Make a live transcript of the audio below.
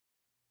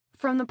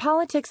From the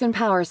Politics and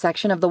Power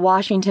section of the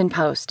Washington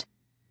Post.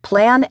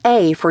 Plan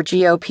A for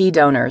GOP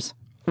donors.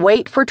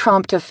 Wait for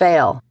Trump to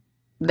fail.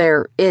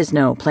 There is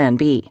no Plan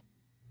B.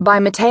 By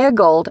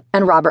Matea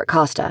and Robert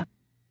Costa.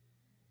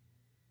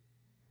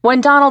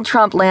 When Donald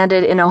Trump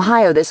landed in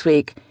Ohio this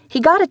week, he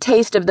got a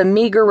taste of the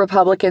meager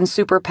Republican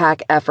super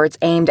PAC efforts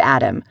aimed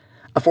at him.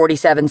 A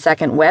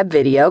 47-second web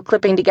video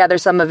clipping together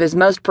some of his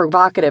most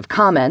provocative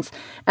comments,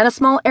 and a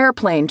small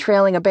airplane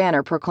trailing a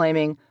banner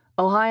proclaiming,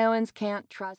 "Ohioans can't trust